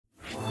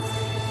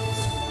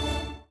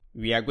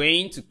we are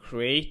going to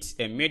create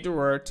a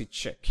middleware to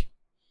check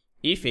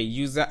if a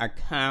user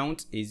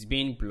account is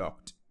being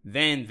blocked,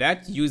 then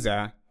that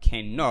user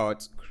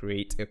cannot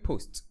create a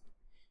post.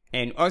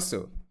 And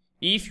also,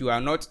 if you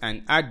are not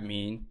an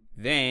admin,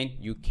 then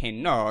you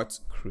cannot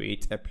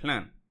create a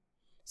plan.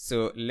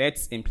 So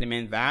let's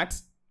implement that.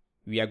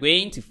 We are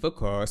going to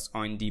focus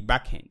on the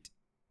backend,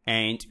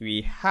 and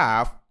we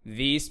have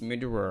these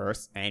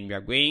middlewares, and we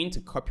are going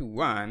to copy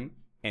one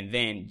and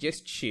then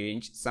just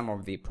change some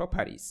of the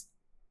properties.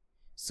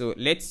 So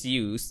let's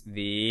use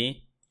the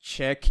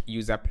check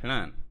user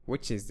plan,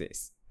 which is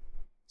this.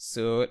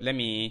 So let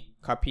me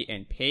copy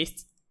and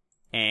paste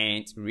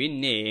and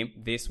rename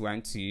this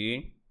one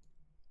to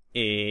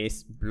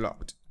is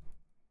blocked.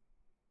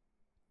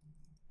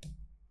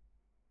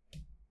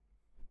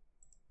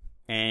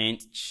 And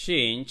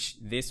change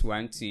this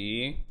one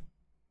to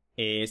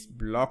is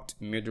blocked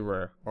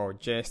middleware, or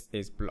just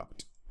is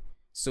blocked.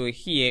 So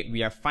here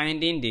we are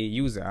finding the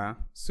user.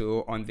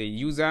 So on the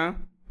user,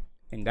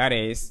 and that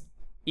is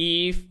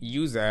if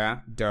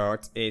user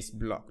dot is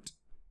blocked,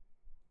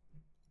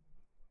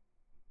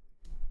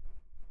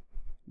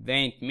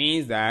 then it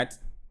means that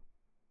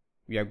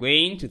we are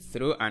going to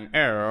throw an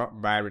error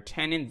by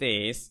returning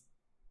this,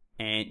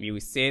 and we will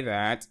say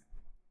that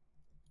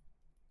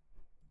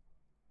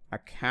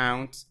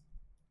account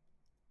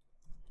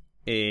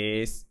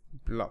is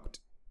blocked.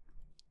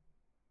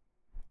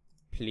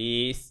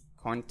 Please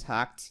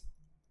contact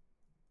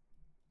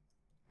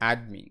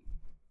admin.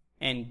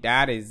 And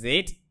that is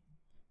it.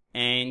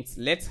 And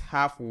let's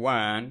have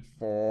one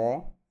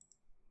for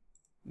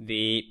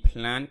the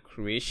plan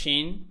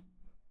creation.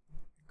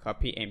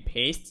 Copy and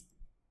paste.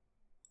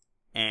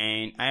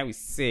 And I will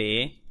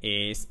say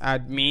is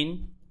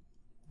admin,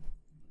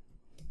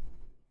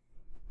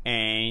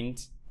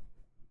 and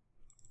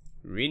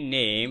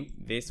rename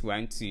this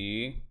one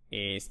to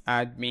is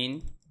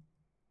admin.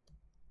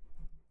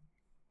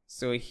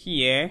 So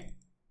here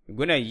we're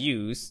gonna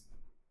use,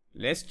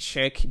 let's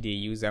check the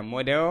user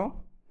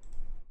model.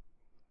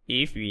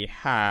 If we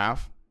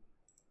have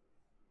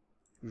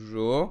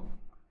row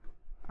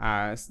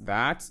as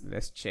that,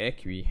 let's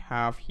check. We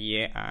have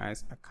here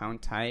as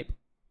account type.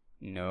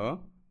 No,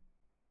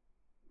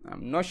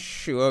 I'm not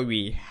sure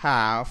we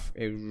have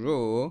a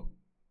row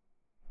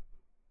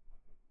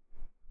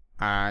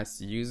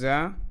as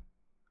user.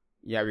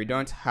 Yeah, we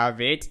don't have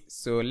it.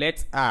 So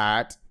let's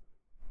add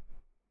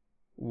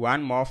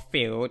one more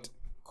field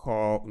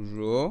called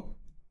row,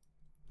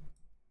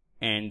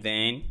 and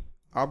then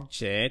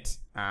object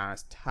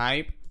as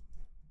type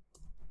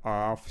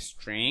of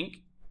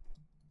string,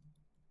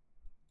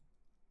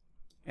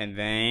 and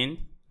then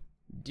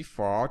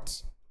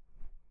default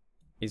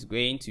is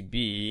going to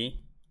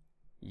be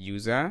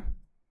user.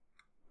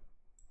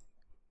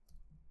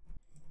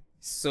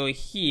 So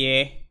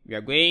here we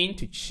are going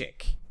to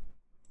check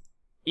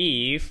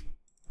if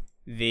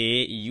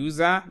the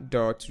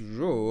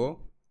user.row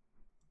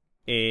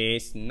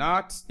is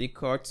not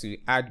equal to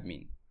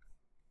admin,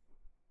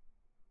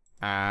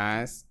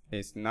 as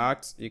is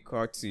not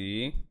equal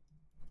to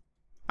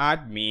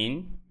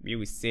admin, we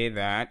will say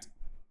that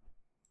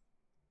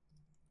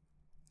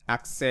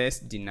access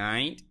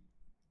denied,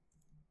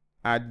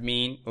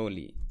 admin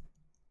only.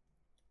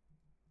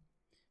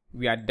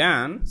 We are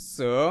done.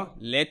 So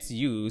let's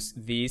use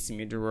these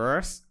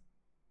middlewares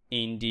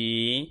in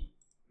the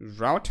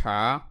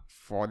router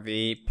for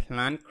the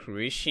plan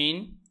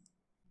creation.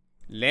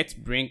 Let's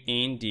bring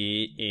in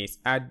the is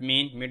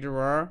admin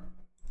middleware.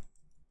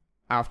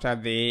 After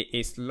the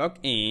is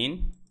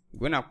login,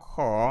 we're gonna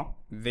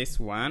call this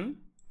one.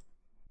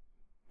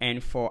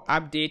 And for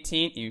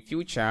updating in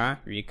future,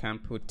 we can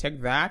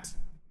protect that.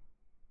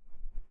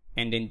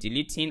 And then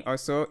deleting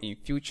also in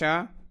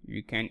future,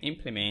 you can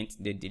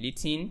implement the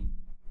deleting.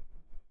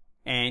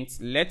 And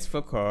let's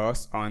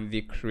focus on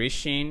the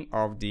creation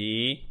of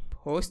the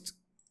post.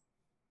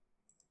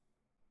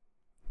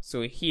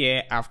 So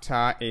here,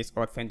 after it's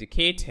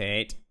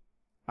authenticated,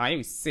 I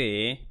will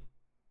say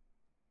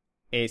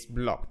is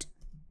blocked.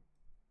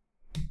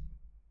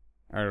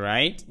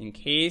 Alright, in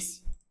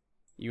case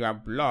you are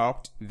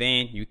blocked,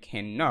 then you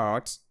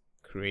cannot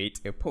create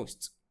a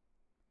post.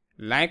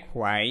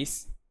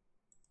 Likewise,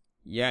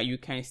 yeah, you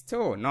can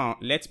still, now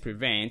let's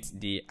prevent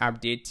the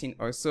updating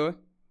also,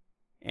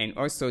 and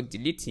also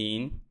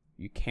deleting.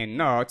 You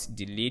cannot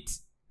delete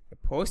a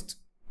post,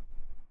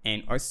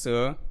 and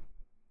also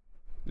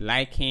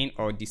liking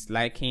or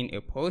disliking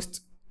a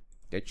post.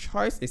 The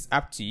choice is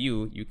up to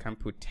you. You can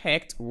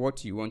protect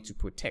what you want to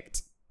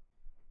protect.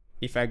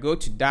 If I go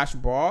to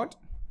dashboard,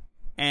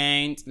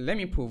 and let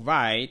me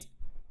provide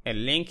a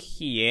link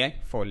here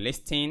for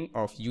listing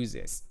of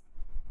users.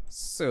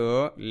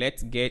 So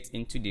let's get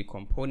into the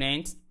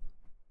component,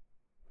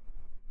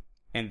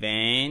 and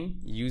then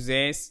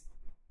users,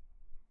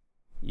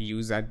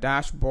 user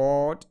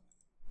dashboard.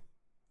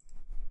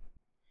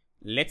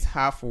 Let's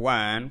have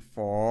one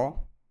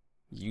for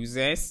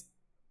users.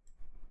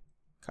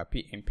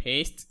 Copy and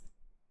paste,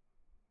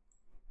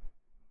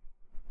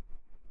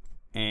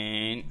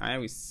 and I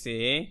will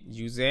say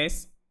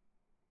users,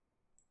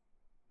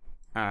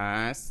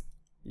 as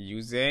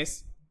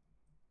users,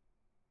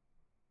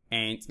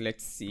 and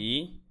let's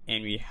see,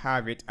 and we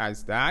have it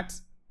as that.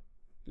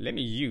 Let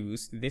me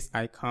use this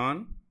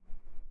icon,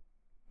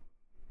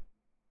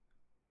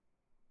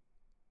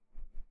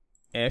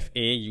 FA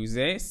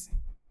users.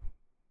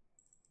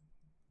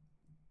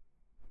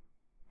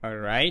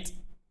 Alright,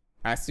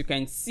 as you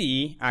can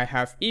see, I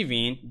have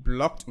even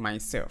blocked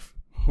myself,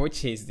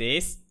 which is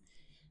this.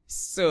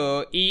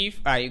 So if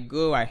I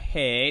go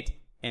ahead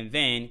and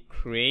then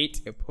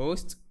create a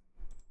post,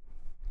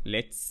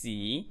 let's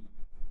see.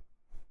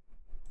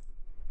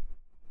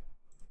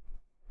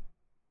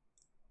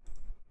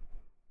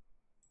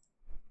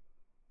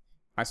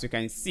 As you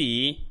can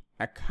see,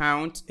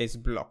 account is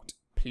blocked.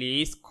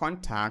 Please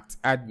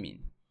contact admin.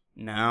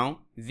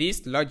 Now,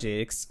 these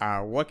logics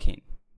are working.